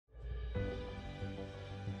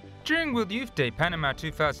During World Youth Day Panama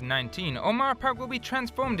 2019, Omar Park will be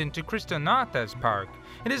transformed into Cristonautas Park.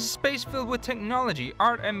 It is a space filled with technology,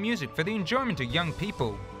 art and music for the enjoyment of young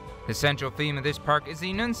people. The central theme of this park is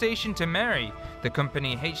the Annunciation to Mary. The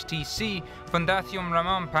company HTC, Fundación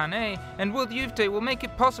Ramón Pané, and World Youth Day will make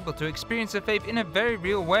it possible to experience the faith in a very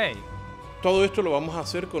real way. Todo esto lo vamos a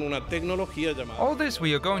hacer con una tecnología llamada... All this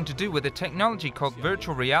we are going to do with a technology called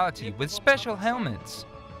virtual reality with special helmets.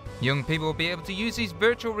 Young people will be able to use these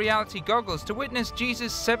virtual reality goggles to witness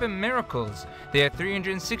Jesus' 7 miracles. They are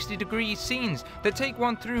 360-degree scenes that take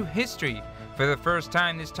one through history. For the first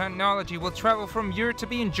time, this technology will travel from Europe to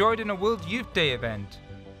be enjoyed in a World Youth Day event.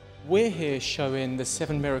 We're here showing the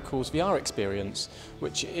 7 Miracles VR experience,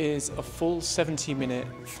 which is a full 70-minute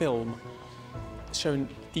film showing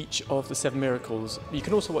each of the 7 miracles. You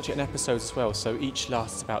can also watch it in episodes as well, so each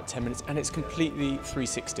lasts about 10 minutes and it's completely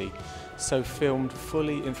 360. So filmed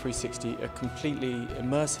fully in 360, a completely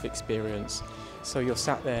immersive experience. So you're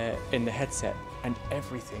sat there in the headset and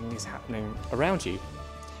everything is happening around you.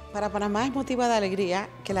 Para Panamá es motivo de alegría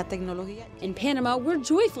que la tecnología... In Panama, we're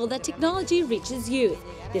joyful that technology reaches youth.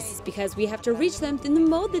 This is because we have to reach them in the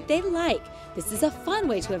mode that they like. This is a fun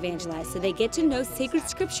way to evangelize so they get to know sacred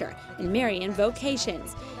scripture and Marian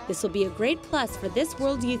vocations. This will be a great plus for this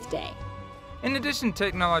World Youth Day. In addition to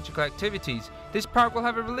technological activities, this park will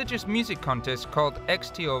have a religious music contest called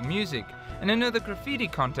XTO Music and another graffiti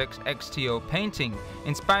contest, XTO Painting,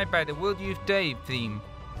 inspired by the World Youth Day theme.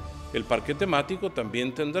 El parque temático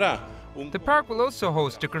también tendrá The park will also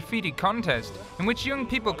host a graffiti contest in which young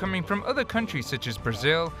people coming from other countries such as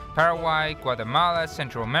Brazil, Paraguay, Guatemala,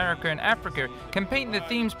 Central America and Africa can paint the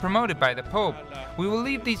themes promoted by the Pope. We will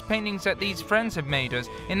leave these paintings that these friends have made us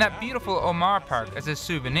in that beautiful Omar Park as a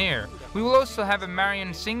souvenir. We will also have a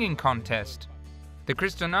Marian singing contest. The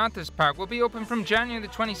Cristonautas Park will be open from January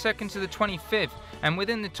the 22nd to the 25th, and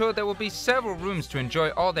within the tour there will be several rooms to enjoy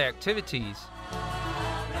all the activities.